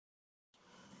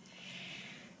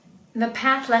The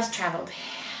Path Less Traveled.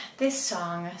 This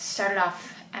song started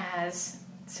off as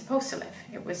Supposed to Live.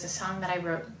 It was a song that I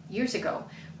wrote years ago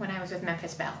when I was with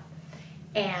Memphis Belle.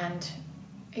 And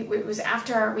it was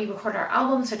after we recorded our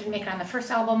album, so I didn't make it on the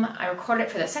first album. I recorded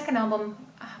it for the second album,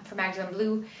 for Magdalene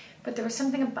Blue, but there was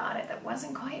something about it that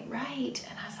wasn't quite right.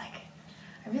 And I was like,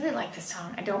 I really like this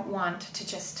song. I don't want to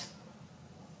just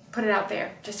put it out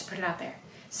there, just to put it out there.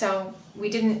 So we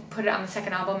didn't put it on the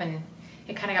second album, and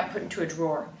it kind of got put into a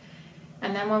drawer.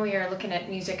 And then when we were looking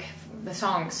at music, the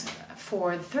songs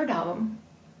for the third album,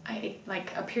 it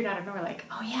like appeared out of nowhere, like,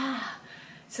 oh yeah,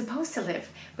 Supposed to Live.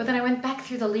 But then I went back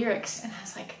through the lyrics and I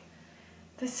was like,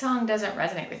 this song doesn't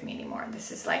resonate with me anymore.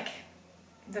 This is like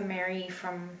the Mary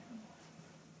from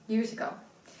years ago.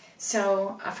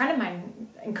 So a friend of mine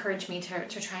encouraged me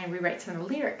to try and rewrite some of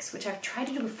the lyrics, which I've tried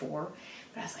to do before,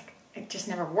 but I was like, it just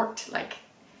never worked. Like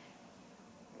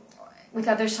with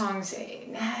other songs,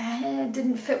 it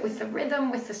didn't fit with the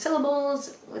rhythm, with the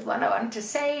syllables, with what I wanted to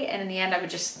say, and in the end I would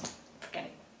just forget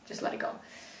it, just let it go.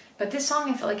 But this song,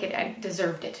 I feel like it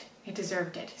deserved it. It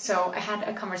deserved it. So I had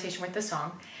a conversation with the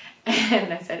song,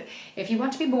 and I said, if you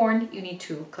want to be born, you need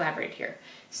to collaborate here.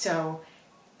 So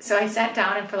I sat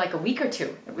down, and for like a week or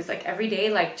two, it was like every day,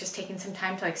 like just taking some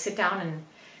time to like sit down and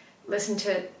listen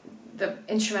to the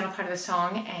instrumental part of the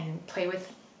song and play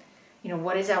with, you know,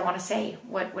 what is it I want to say?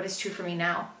 What is true for me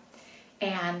now?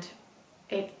 And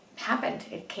it happened.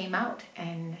 It came out,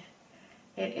 and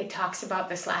it talks about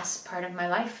this last part of my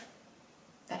life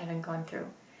that I've been going through.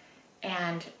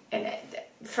 And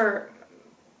for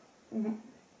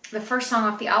the first song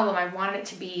off the album, I wanted it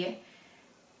to be,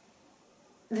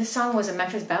 this song was a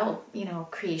Memphis Belle, you know,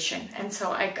 creation. And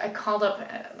so I called up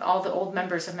all the old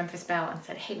members of Memphis Belle and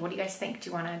said, hey, what do you guys think? Do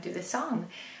you want to do this song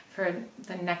for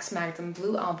the next Magdalene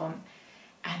Blue album?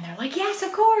 And they're like, yes,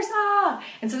 of course, ah!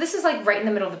 And so this is like right in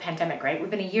the middle of the pandemic, right?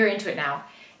 We've been a year into it now.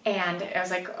 And I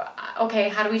was like, okay,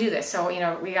 how do we do this? So, you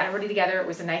know, we got everybody together. It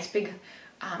was a nice big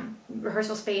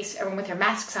rehearsal space, everyone with their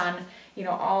masks on, you know,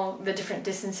 all the different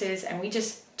distances, and we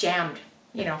just jammed,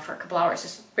 you know, for a couple hours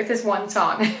just with this one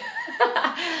song.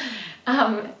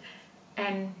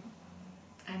 and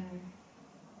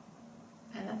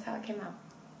that's how it came out.